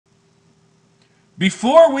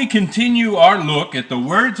Before we continue our look at the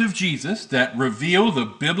words of Jesus that reveal the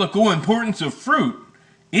biblical importance of fruit,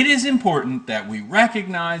 it is important that we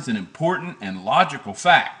recognize an important and logical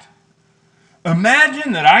fact.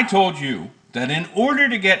 Imagine that I told you that in order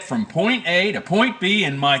to get from point A to point B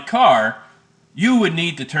in my car, you would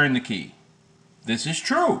need to turn the key. This is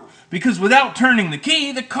true, because without turning the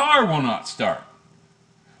key, the car will not start.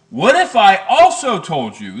 What if I also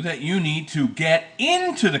told you that you need to get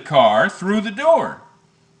into the car through the door?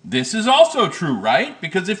 This is also true, right?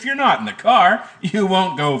 Because if you're not in the car, you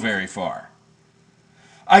won't go very far.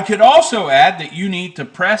 I could also add that you need to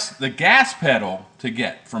press the gas pedal to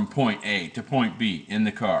get from point A to point B in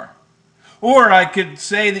the car. Or I could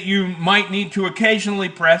say that you might need to occasionally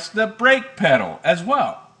press the brake pedal as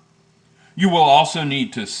well. You will also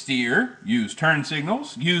need to steer, use turn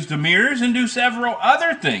signals, use the mirrors, and do several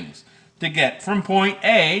other things to get from point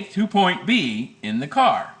A to point B in the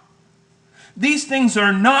car. These things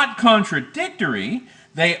are not contradictory.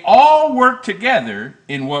 They all work together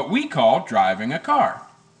in what we call driving a car.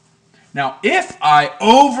 Now, if I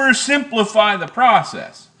oversimplify the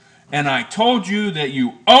process and I told you that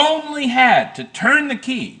you only had to turn the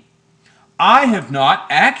key, I have not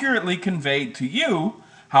accurately conveyed to you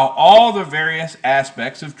how all the various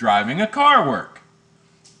aspects of driving a car work.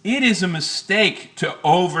 It is a mistake to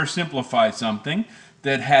oversimplify something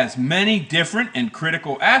that has many different and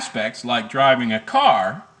critical aspects like driving a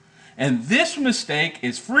car, and this mistake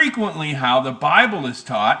is frequently how the Bible is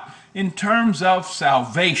taught in terms of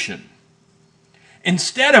salvation.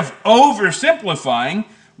 Instead of oversimplifying,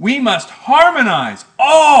 we must harmonize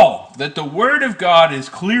all that the Word of God is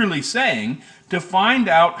clearly saying to find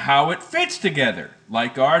out how it fits together,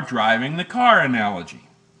 like our driving the car analogy.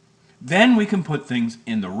 Then we can put things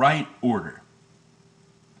in the right order.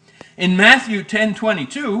 In Matthew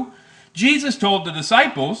 10:22, Jesus told the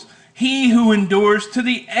disciples, "He who endures to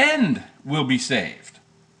the end will be saved."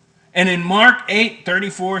 And in Mark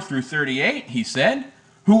 8:34 through 38, he said,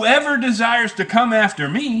 "Whoever desires to come after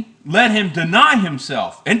me, let him deny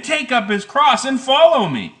himself and take up his cross and follow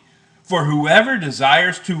me. For whoever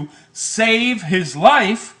desires to save his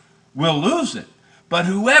life will lose it. But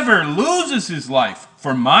whoever loses his life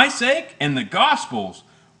for my sake and the gospel's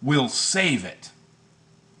will save it."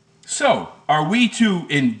 So, are we to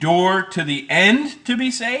endure to the end to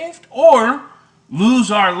be saved, or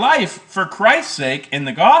lose our life for Christ's sake and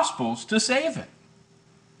the gospel's to save it?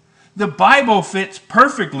 The Bible fits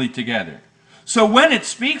perfectly together. So when it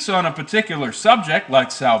speaks on a particular subject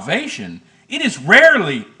like salvation, it is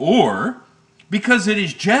rarely or, because it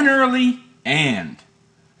is generally and.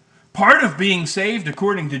 Part of being saved,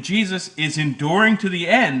 according to Jesus, is enduring to the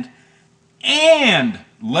end and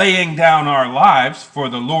laying down our lives for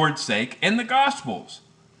the Lord's sake and the gospel's.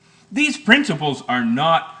 These principles are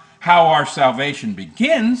not how our salvation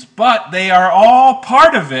begins, but they are all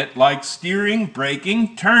part of it, like steering,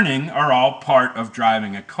 braking, turning are all part of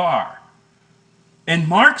driving a car. In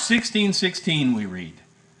Mark 16:16 we read,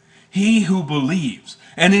 "He who believes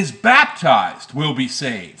and is baptized will be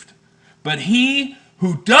saved, but he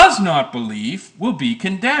who does not believe will be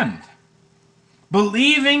condemned."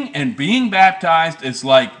 Believing and being baptized is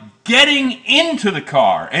like getting into the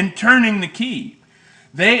car and turning the key.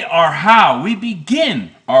 They are how we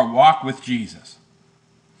begin our walk with Jesus.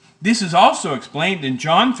 This is also explained in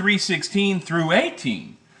John 3:16 through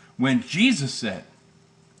 18, when Jesus said,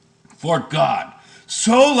 "For God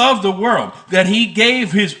so loved the world that he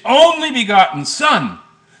gave his only begotten Son,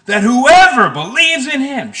 that whoever believes in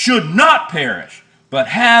him should not perish, but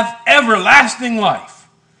have everlasting life.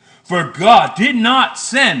 For God did not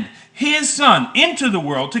send his Son into the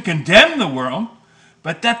world to condemn the world,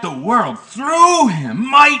 but that the world through him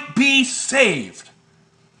might be saved.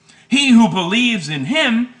 He who believes in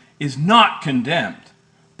him is not condemned,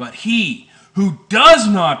 but he who does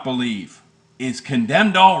not believe is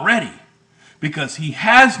condemned already, because he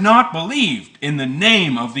has not believed in the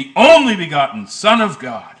name of the only begotten Son of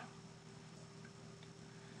God."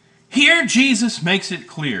 Here Jesus makes it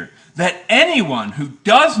clear that anyone who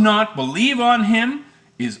does not believe on him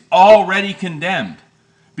is already condemned,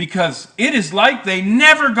 because it is like they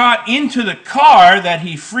never got into the car that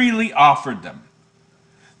he freely offered them.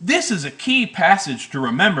 This is a key passage to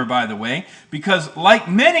remember, by the way, because like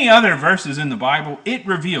many other verses in the Bible, it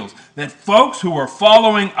reveals that folks who are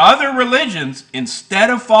following other religions instead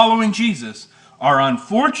of following Jesus are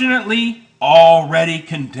unfortunately already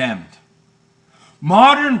condemned.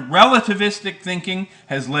 Modern relativistic thinking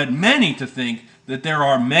has led many to think that there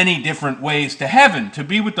are many different ways to heaven, to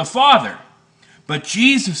be with the Father. But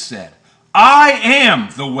Jesus said, "I am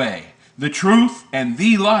the way, the truth, and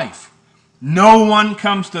the life. No one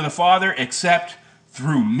comes to the Father except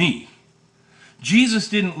through me. Jesus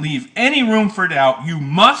didn't leave any room for doubt. You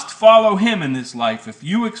must follow him in this life if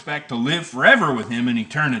you expect to live forever with him in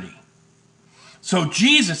eternity. So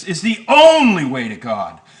Jesus is the only way to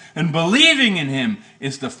God, and believing in him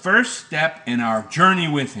is the first step in our journey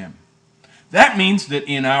with him. That means that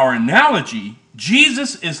in our analogy,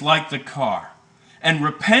 Jesus is like the car, and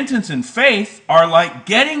repentance and faith are like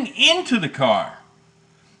getting into the car.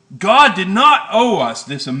 God did not owe us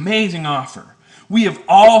this amazing offer. We have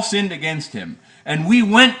all sinned against him, and we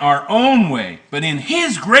went our own way. But in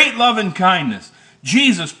his great love and kindness,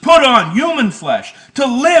 Jesus put on human flesh to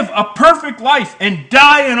live a perfect life and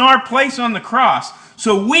die in our place on the cross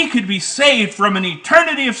so we could be saved from an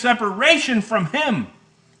eternity of separation from him.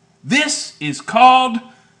 This is called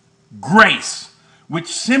grace, which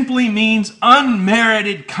simply means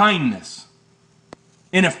unmerited kindness.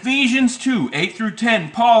 In Ephesians 2, 8 through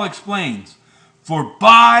 10, Paul explains, "For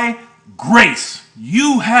by grace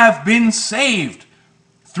you have been saved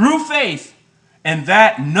through faith, and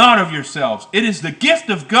that not of yourselves. It is the gift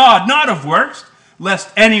of God, not of works, lest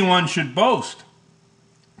anyone should boast.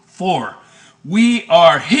 For we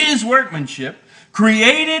are his workmanship,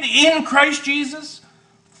 created in Christ Jesus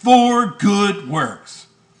for good works,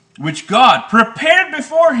 which God prepared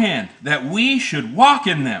beforehand that we should walk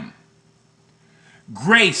in them."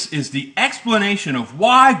 Grace is the explanation of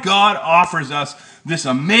why God offers us this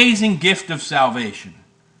amazing gift of salvation.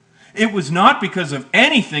 It was not because of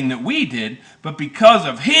anything that we did, but because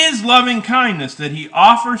of his loving kindness that he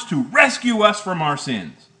offers to rescue us from our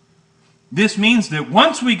sins. This means that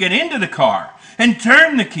once we get into the car and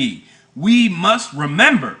turn the key, we must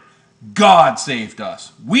remember God saved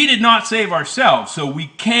us. We did not save ourselves, so we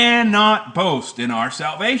cannot boast in our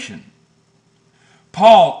salvation.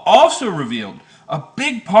 Paul also revealed a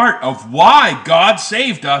big part of why God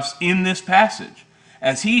saved us in this passage.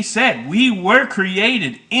 As he said, we were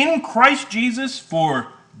created in Christ Jesus for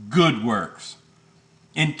good works.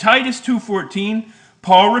 In Titus 2:14,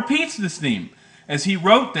 Paul repeats this theme as he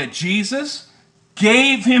wrote that Jesus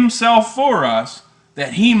gave himself for us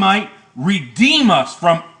that he might redeem us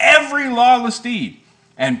from every lawless deed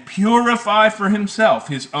and purify for himself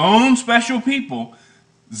his own special people,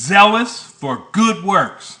 zealous for good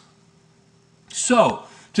works. So,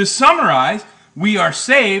 to summarize, we are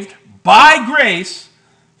saved by grace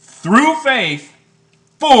through faith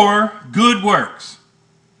for good works.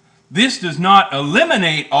 This does not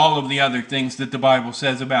eliminate all of the other things that the Bible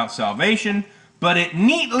says about salvation, but it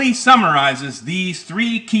neatly summarizes these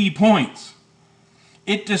three key points.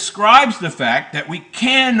 It describes the fact that we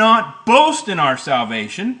cannot boast in our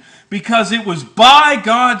salvation because it was by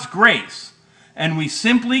God's grace, and we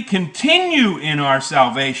simply continue in our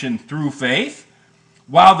salvation through faith,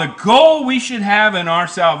 while the goal we should have in our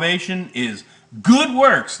salvation is good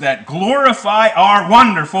works that glorify our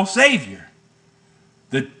wonderful Savior.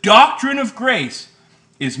 The doctrine of grace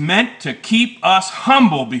is meant to keep us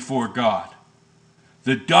humble before God.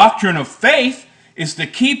 The doctrine of faith is to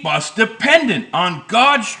keep us dependent on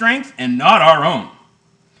God's strength and not our own.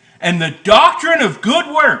 And the doctrine of good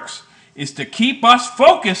works is to keep us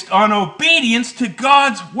focused on obedience to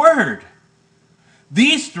God's word.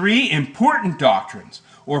 These three important doctrines,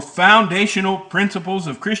 or foundational principles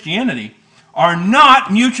of Christianity, are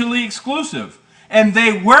not mutually exclusive, and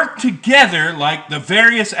they work together like the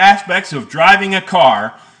various aspects of driving a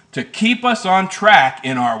car to keep us on track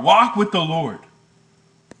in our walk with the Lord.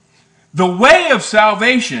 The way of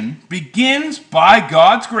salvation begins by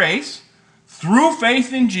God's grace through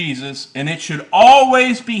faith in Jesus, and it should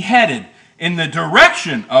always be headed in the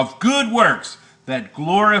direction of good works that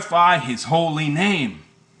glorify his holy name.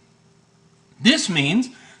 This means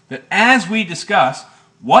that as we discuss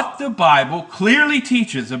what the Bible clearly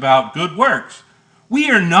teaches about good works,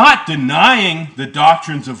 we are not denying the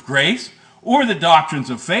doctrines of grace or the doctrines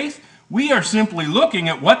of faith. We are simply looking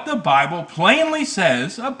at what the Bible plainly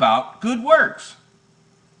says about good works.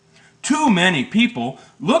 Too many people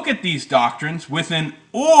look at these doctrines with an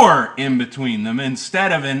or in between them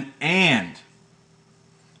instead of an and.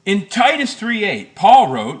 In Titus 3:8, Paul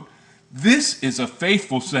wrote, "This is a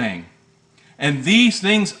faithful saying, and these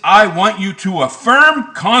things I want you to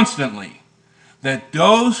affirm constantly, that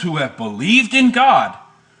those who have believed in God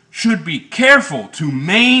should be careful to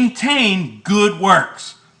maintain good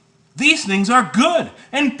works. These things are good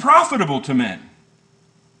and profitable to men."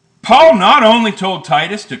 Paul not only told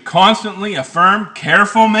Titus to constantly affirm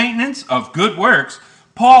careful maintenance of good works,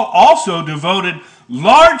 Paul also devoted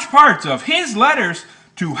large parts of his letters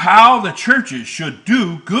to how the churches should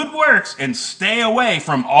do good works and stay away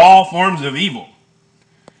from all forms of evil.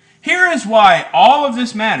 Here is why all of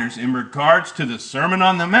this matters in regards to the Sermon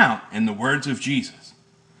on the Mount and the words of Jesus.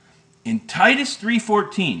 In Titus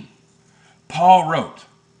 3:14, Paul wrote,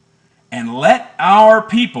 "And let our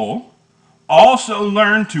people also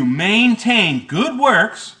learn to maintain good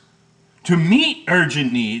works, to meet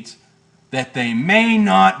urgent needs, that they may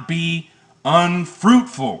not be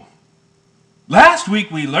unfruitful." Last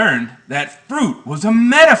week we learned that fruit was a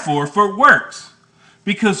metaphor for works,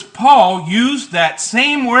 because Paul used that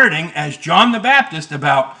same wording as John the Baptist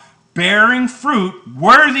about bearing fruit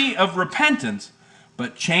worthy of repentance,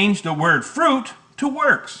 but changed the word fruit to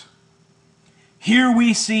works. Here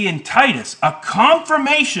we see in Titus a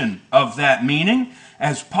confirmation of that meaning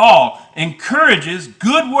as Paul encourages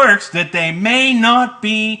good works that they may not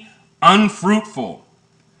be unfruitful.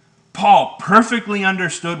 Paul perfectly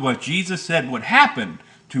understood what Jesus said would happen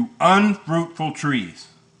to unfruitful trees.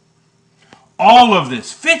 All of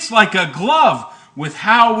this fits like a glove with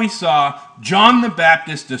how we saw John the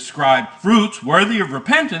Baptist describe fruits worthy of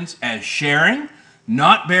repentance as sharing,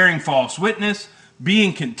 not bearing false witness,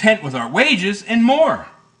 being content with our wages, and more.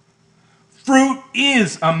 Fruit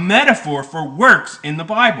is a metaphor for works in the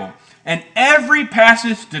Bible, and every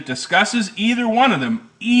passage that discusses either one of them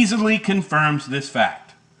easily confirms this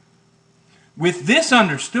fact. With this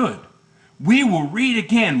understood, we will read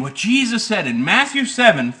again what Jesus said in Matthew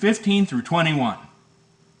 7:15 through 21.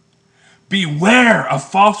 "Beware of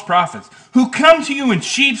false prophets who come to you in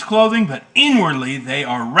sheep's clothing, but inwardly they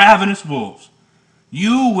are ravenous wolves.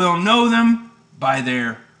 You will know them by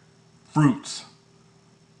their fruits.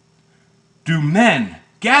 Do men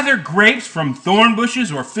gather grapes from thorn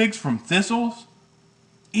bushes or figs from thistles?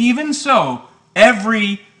 Even so,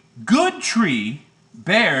 every good tree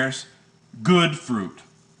bears good fruit.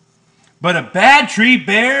 But a bad tree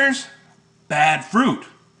bears bad fruit.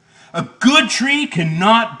 A good tree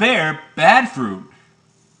cannot bear bad fruit,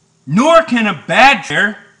 nor can a bad tree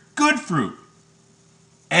bear good fruit.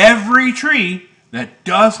 Every tree that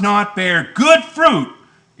does not bear good fruit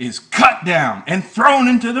is cut down and thrown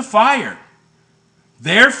into the fire.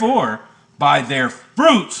 Therefore, by their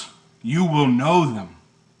fruits you will know them.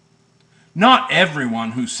 Not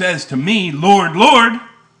everyone who says to me, 'Lord, Lord,'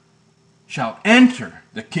 shall enter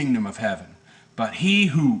the kingdom of heaven, but he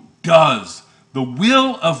who does the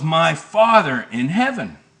will of my Father in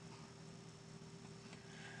heaven."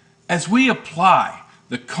 As we apply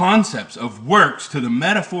the concepts of works to the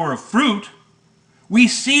metaphor of fruit, we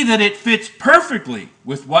see that it fits perfectly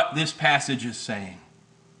with what this passage is saying.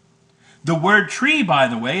 The word tree, by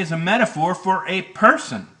the way, is a metaphor for a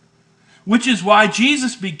person, which is why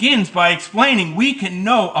Jesus begins by explaining we can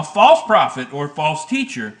know a false prophet or false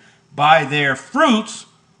teacher by their fruits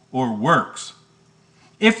or works.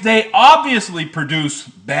 If they obviously produce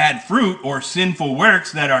bad fruit or sinful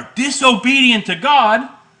works that are disobedient to God,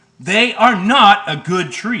 they are not a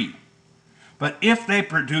good tree. But if they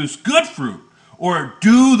produce good fruit or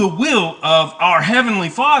do the will of our Heavenly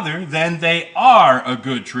Father, then they are a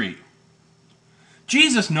good tree.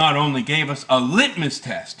 Jesus not only gave us a litmus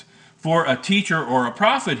test for a teacher or a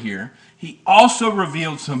prophet here, he also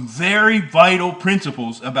revealed some very vital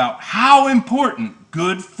principles about how important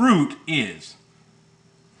good fruit is.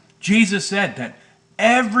 Jesus said that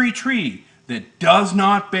every tree that does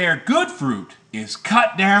not bear good fruit is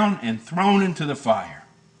cut down and thrown into the fire.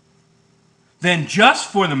 Then,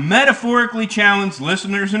 just for the metaphorically challenged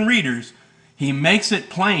listeners and readers, he makes it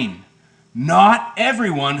plain. Not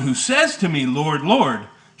everyone who says to me, "Lord, Lord,"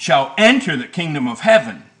 shall enter the kingdom of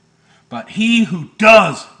heaven, but he who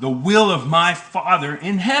does the will of my Father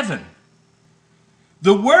in heaven.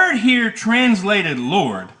 The word here translated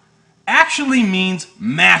Lord actually means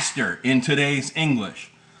master in today's English.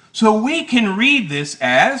 So we can read this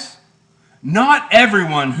as, not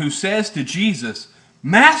everyone who says to Jesus,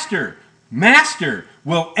 "Master, Master,"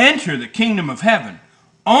 will enter the kingdom of heaven.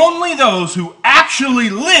 Only those who actually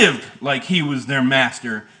lived like he was their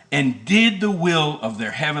master and did the will of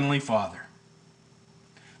their heavenly Father.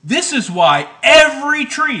 This is why every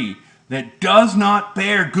tree that does not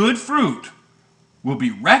bear good fruit will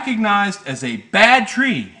be recognized as a bad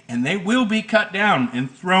tree, and they will be cut down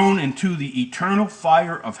and thrown into the eternal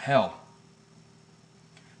fire of hell.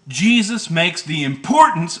 Jesus makes the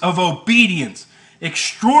importance of obedience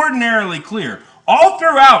extraordinarily clear all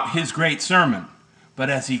throughout his great sermon.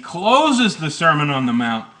 But as he closes the Sermon on the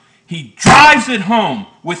Mount, he drives it home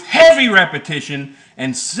with heavy repetition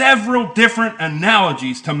and several different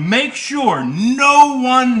analogies to make sure no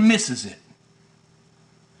one misses it.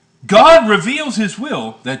 God reveals his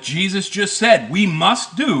will that Jesus just said we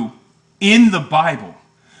must do in the Bible,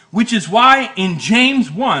 which is why in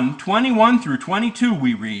James 1:21 through 22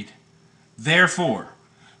 we read, "Therefore,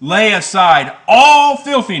 lay aside all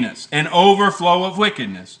filthiness and overflow of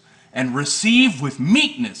wickedness, and receive with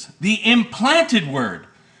meekness the implanted word,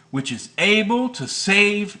 which is able to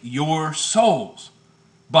save your souls.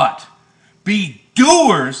 But be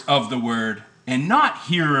doers of the word, and not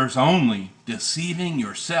hearers only, deceiving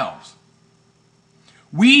yourselves.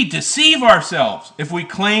 We deceive ourselves if we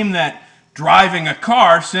claim that driving a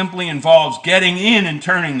car simply involves getting in and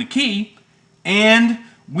turning the key, and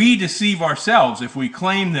we deceive ourselves if we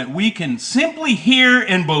claim that we can simply hear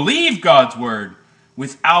and believe God's word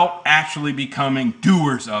without actually becoming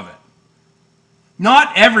doers of it.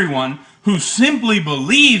 Not everyone who simply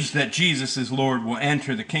believes that Jesus is Lord will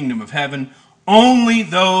enter the kingdom of heaven, only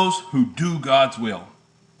those who do God's will.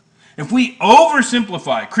 If we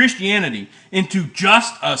oversimplify Christianity into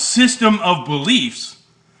just a system of beliefs,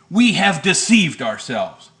 we have deceived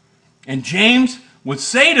ourselves. And James would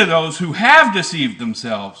say to those who have deceived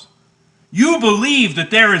themselves, you believe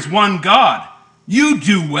that there is one God. You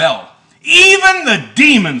do well. Even the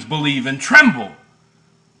demons believe and tremble.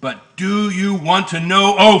 But do you want to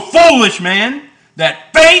know, O foolish man,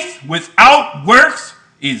 that faith without works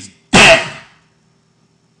is dead?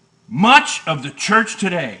 Much of the church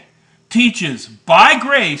today teaches by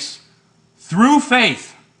grace through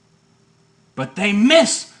faith, but they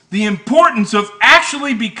miss the importance of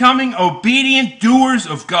actually becoming obedient doers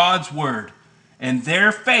of God's word, and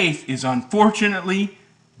their faith is unfortunately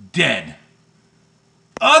dead.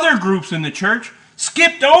 Other groups in the church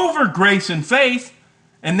skipped over grace and faith,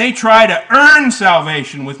 and they try to earn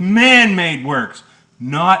salvation with man-made works,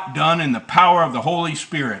 not done in the power of the Holy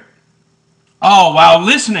Spirit. All while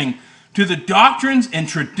listening to the doctrines and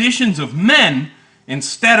traditions of men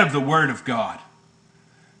instead of the Word of God.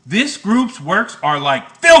 This group's works are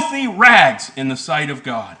like filthy rags in the sight of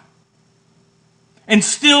God. And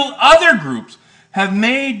still other groups have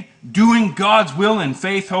made doing God's will in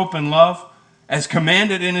faith, hope, and love, as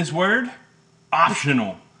commanded in His Word,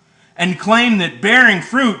 optional, and claim that bearing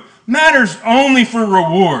fruit matters only for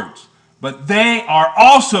rewards, but they are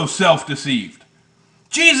also self-deceived.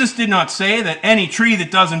 Jesus did not say that any tree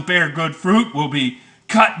that doesn't bear good fruit will be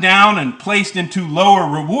cut down and placed into lower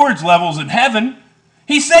rewards levels in heaven.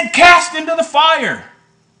 He said cast into the fire.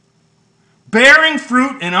 Bearing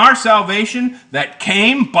fruit in our salvation that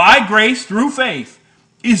came by grace through faith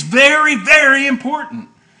is very, very important.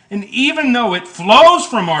 And even though it flows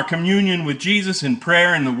from our communion with Jesus in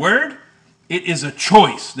prayer and the Word, it is a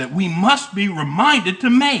choice that we must be reminded to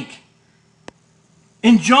make.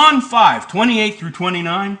 In John 5:28 through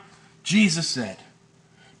 29, Jesus said,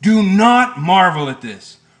 do not marvel at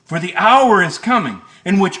this, for the hour is coming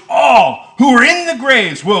in which all who are in the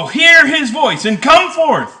graves will hear His voice and come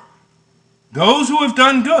forth, those who have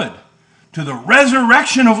done good to the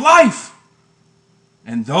resurrection of life,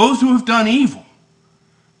 and those who have done evil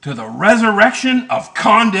to the resurrection of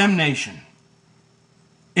condemnation.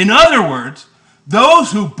 In other words,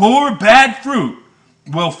 those who bore bad fruit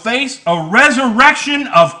will face a resurrection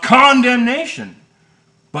of condemnation,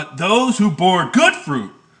 but those who bore good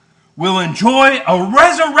fruit will enjoy a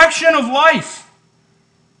resurrection of life.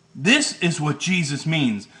 This is what Jesus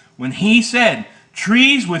means when He said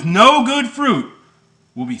trees with no good fruit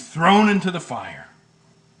will be thrown into the fire.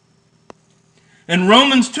 In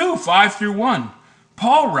Romans 2:5 through 1,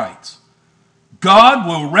 Paul writes, God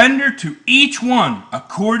will render to each one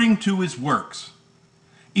according to his works.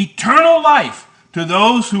 Eternal life to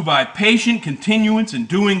those who by patient continuance in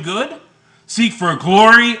doing good seek for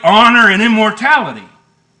glory, honor, and immortality.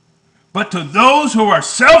 But to those who are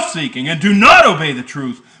self-seeking and do not obey the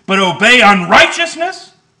truth, but obey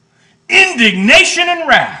unrighteousness, indignation and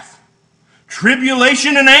wrath,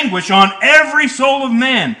 tribulation and anguish on every soul of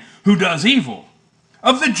man who does evil,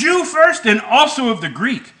 of the Jew first and also of the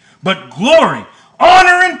Greek, but glory,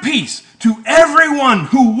 honor, and peace to everyone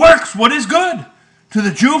who works what is good, to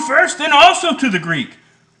the Jew first and also to the Greek,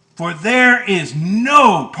 for there is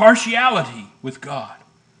no partiality with God.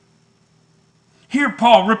 Here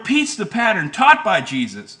Paul repeats the pattern taught by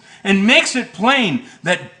Jesus and makes it plain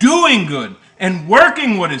that doing good and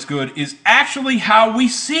working what is good is actually how we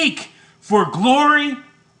seek for glory,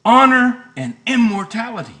 honor, and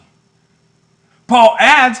immortality. Paul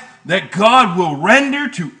adds that God will render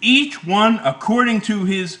to each one according to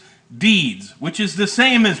his deeds, which is the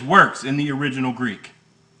same as works in the original Greek.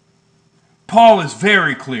 Paul is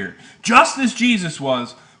very clear. Just as Jesus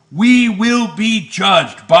was, we will be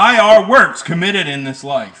judged by our works committed in this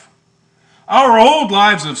life. Our old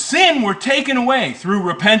lives of sin were taken away through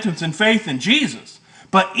repentance and faith in Jesus.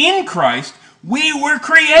 But in Christ, we were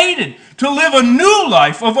created to live a new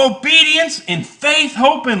life of obedience in faith,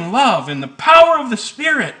 hope, and love in the power of the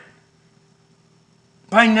Spirit.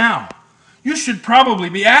 By now, you should probably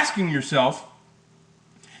be asking yourself,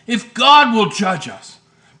 if God will judge us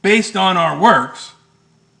based on our works,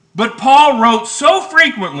 but Paul wrote so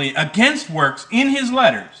frequently against works in his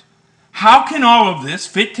letters, how can all of this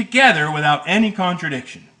fit together without any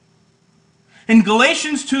contradiction? In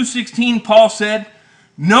Galatians 2:16, Paul said,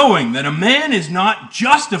 knowing that a man is not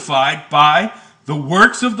justified by the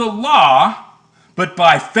works of the law, but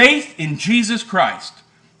by faith in Jesus Christ,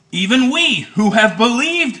 even we who have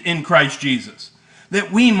believed in Christ Jesus,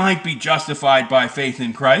 that we might be justified by faith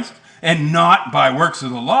in Christ, and not by works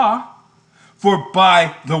of the law. For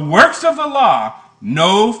by the works of the law,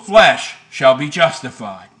 no flesh shall be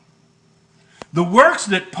justified. The works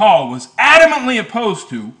that Paul was adamantly opposed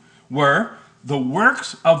to were the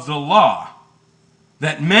works of the law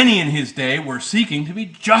that many in his day were seeking to be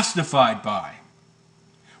justified by.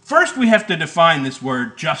 First, we have to define this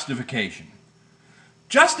word justification.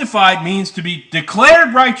 Justified means to be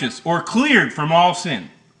declared righteous or cleared from all sin.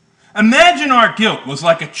 Imagine our guilt was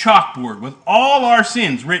like a chalkboard with all our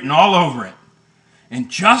sins written all over it. And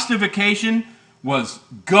justification was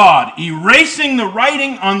God erasing the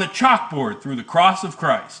writing on the chalkboard through the cross of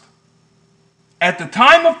Christ. At the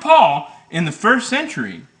time of Paul, in the first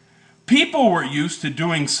century, people were used to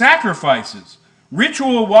doing sacrifices,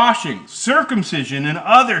 ritual washing, circumcision, and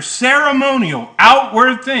other ceremonial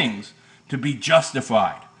outward things to be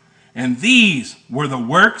justified. And these were the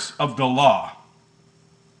works of the law.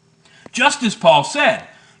 Just as Paul said,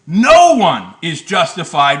 no one is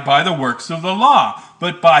justified by the works of the law,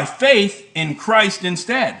 but by faith in Christ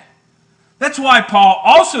instead. That's why Paul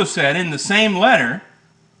also said in the same letter,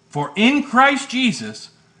 for in Christ Jesus,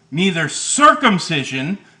 neither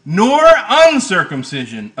circumcision nor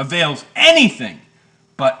uncircumcision avails anything,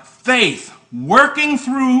 but faith working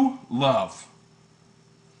through love.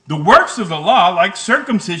 The works of the law, like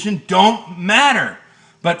circumcision, don't matter,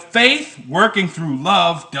 but faith working through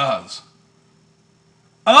love does.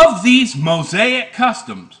 Of these Mosaic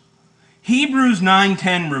customs, Hebrews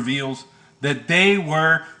 9:10 reveals that they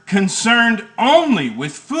were concerned only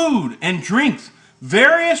with food and drinks,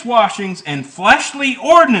 various washings, and fleshly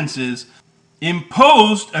ordinances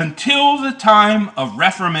imposed until the time of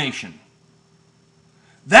Reformation.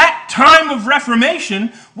 That time of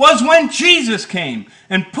Reformation was when Jesus came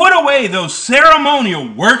and put away those ceremonial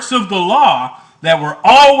works of the law that were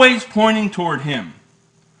always pointing toward him.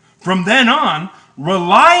 From then on,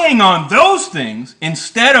 relying on those things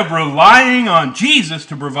instead of relying on Jesus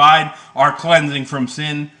to provide our cleansing from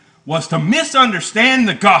sin was to misunderstand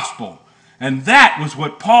the gospel, and that was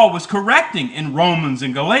what Paul was correcting in Romans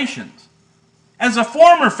and Galatians. As a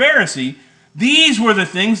former Pharisee, these were the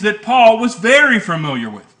things that Paul was very familiar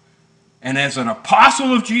with. And as an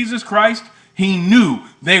apostle of Jesus Christ, he knew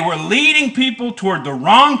they were leading people toward the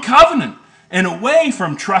wrong covenant and away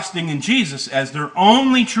from trusting in Jesus as their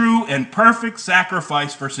only true and perfect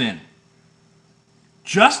sacrifice for sin.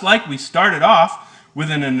 Just like we started off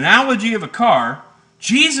with an analogy of a car,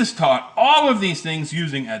 Jesus taught all of these things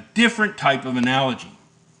using a different type of analogy.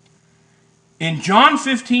 In John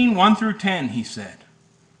 15:1-10, he said,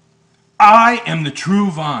 I am the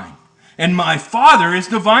true vine, and my Father is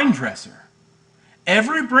the vine dresser.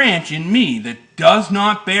 Every branch in me that does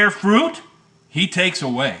not bear fruit, he takes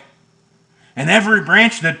away. And every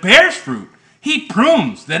branch that bears fruit, he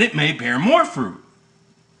prunes that it may bear more fruit.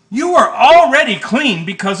 You are already clean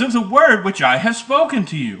because of the word which I have spoken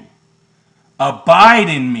to you. Abide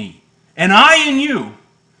in me, and I in you.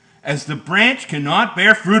 As the branch cannot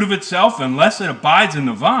bear fruit of itself unless it abides in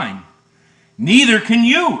the vine, neither can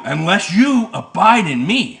you unless you abide in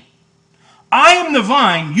me. I am the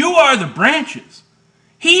vine, you are the branches.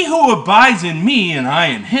 He who abides in me and I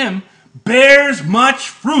in him bears much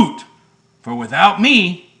fruit, for without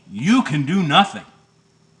me you can do nothing.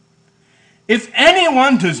 If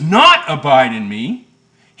anyone does not abide in me,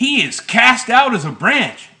 he is cast out as a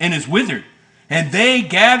branch and is withered, and they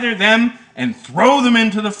gather them and throw them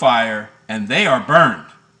into the fire, and they are burned.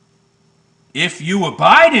 If you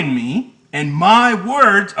abide in me, and my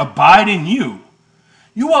words abide in you,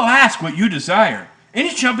 you will ask what you desire, and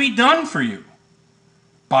it shall be done for you.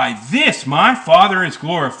 By this my Father is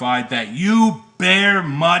glorified, that you bear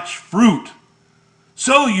much fruit,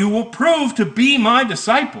 so you will prove to be my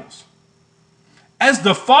disciples. As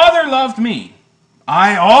the Father loved me,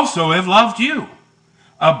 I also have loved you.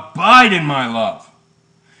 Abide in my love.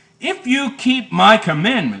 If you keep my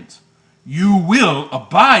commandments, you will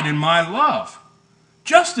abide in my love,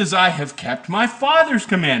 just as I have kept my Father's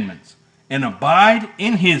commandments and abide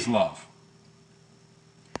in his love.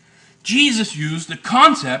 Jesus used the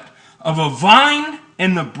concept of a vine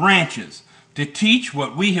and the branches to teach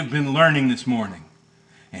what we have been learning this morning.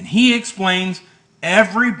 And he explains,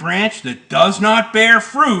 every branch that does not bear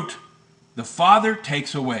fruit, the Father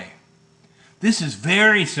takes away. This is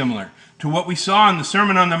very similar to what we saw in the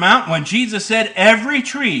Sermon on the Mount when Jesus said every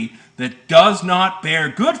tree that does not bear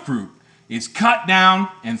good fruit is cut down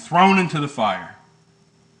and thrown into the fire.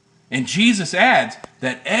 And Jesus adds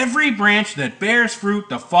that every branch that bears fruit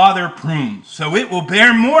the Father prunes, so it will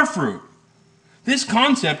bear more fruit. This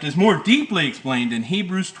concept is more deeply explained in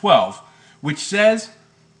Hebrews 12, which says,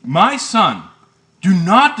 "My son, do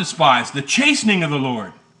not despise the chastening of the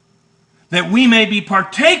Lord, that we may be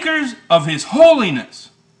partakers of his holiness."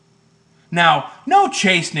 Now, no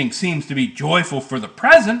chastening seems to be joyful for the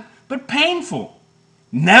present, but painful.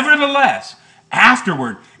 Nevertheless,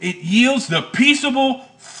 afterward, it yields the peaceable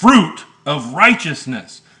fruit of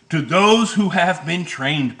righteousness to those who have been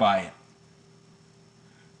trained by it.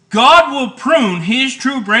 God will prune his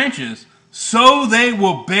true branches so they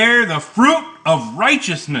will bear the fruit of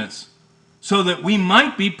righteousness, so that we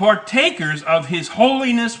might be partakers of his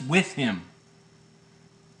holiness with him.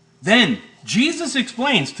 Then Jesus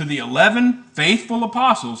explains to the 11 faithful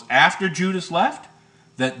apostles after Judas left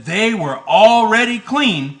that they were already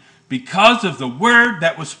clean because of the word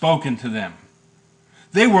that was spoken to them.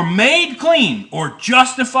 They were made clean or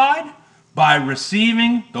justified by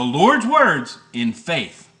receiving the Lord's words in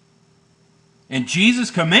faith. And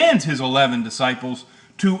Jesus commands his 11 disciples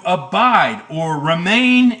to abide or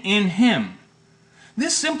remain in him.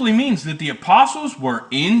 This simply means that the apostles were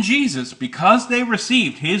in Jesus because they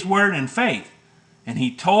received his word in faith, and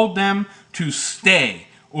he told them to stay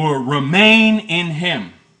or remain in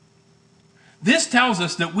him. This tells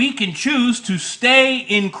us that we can choose to stay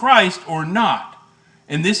in Christ or not,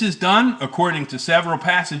 and this is done, according to several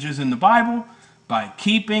passages in the Bible, by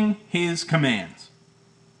keeping his commands.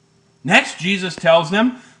 Next, Jesus tells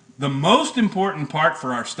them the most important part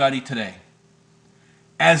for our study today.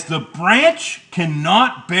 As the branch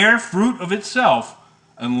cannot bear fruit of itself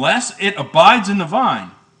unless it abides in the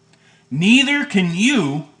vine, neither can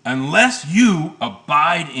you unless you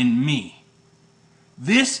abide in me.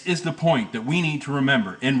 This is the point that we need to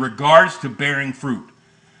remember in regards to bearing fruit.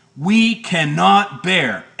 We cannot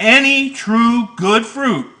bear any true good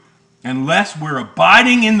fruit unless we're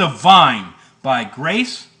abiding in the vine by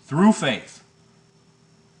grace through faith.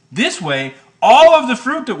 This way, all of the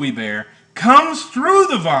fruit that we bear comes through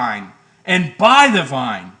the vine and by the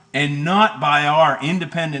vine, and not by our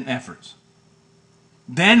independent efforts.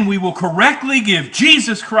 Then we will correctly give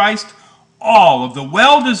Jesus Christ all of the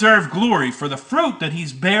well-deserved glory for the fruit that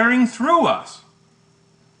he's bearing through us.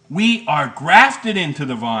 We are grafted into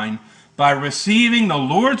the vine by receiving the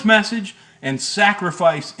Lord's message and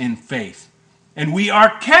sacrifice in faith. And we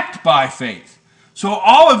are kept by faith. So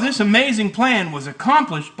all of this amazing plan was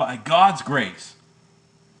accomplished by God's grace.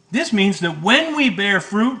 This means that when we bear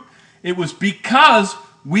fruit, it was because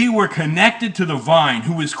we were connected to the vine,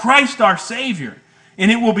 who is Christ our Savior.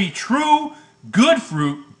 And it will be true, good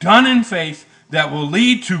fruit done in faith that will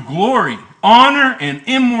lead to glory, honor, and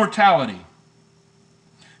immortality.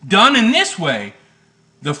 Done in this way,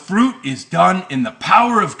 the fruit is done in the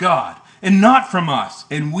power of God and not from us,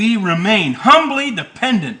 and we remain humbly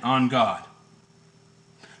dependent on God.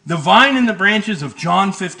 The vine and the branches of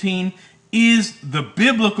John 15 is the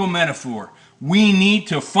biblical metaphor we need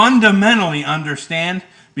to fundamentally understand,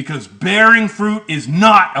 because bearing fruit is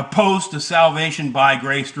not opposed to salvation by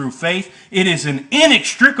grace through faith. It is an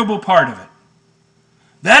inextricable part of it.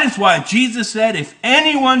 That is why Jesus said, "If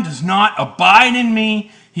anyone does not abide in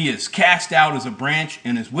me, he is cast out as a branch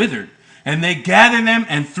and is withered. And they gather them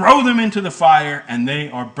and throw them into the fire, and they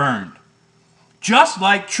are burned." Just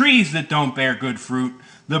like trees that don't bear good fruit,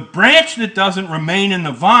 the branch that doesn't remain in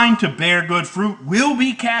the vine to bear good fruit will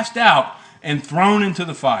be cast out and thrown into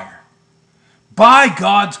the fire. By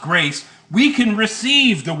God's grace, we can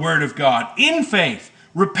receive the word of God in faith,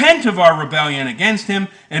 repent of our rebellion against him,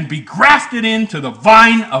 and be grafted into the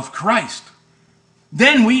vine of Christ.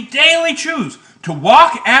 Then we daily choose to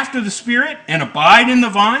walk after the Spirit and abide in the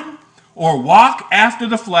vine, or walk after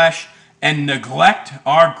the flesh and neglect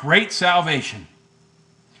our great salvation.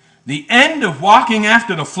 The end of walking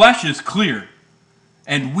after the flesh is clear,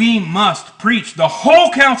 and we must preach the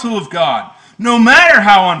whole counsel of God, no matter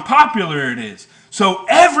how unpopular it is, so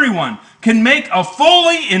everyone can make a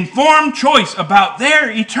fully informed choice about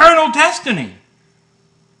their eternal destiny.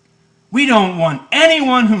 We don't want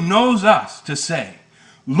anyone who knows us to say,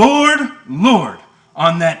 "Lord, Lord,"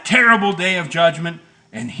 on that terrible day of judgment,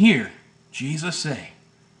 and hear Jesus say,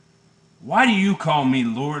 "Why do you call me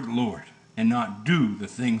Lord, Lord, and not do the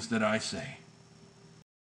things that I say?"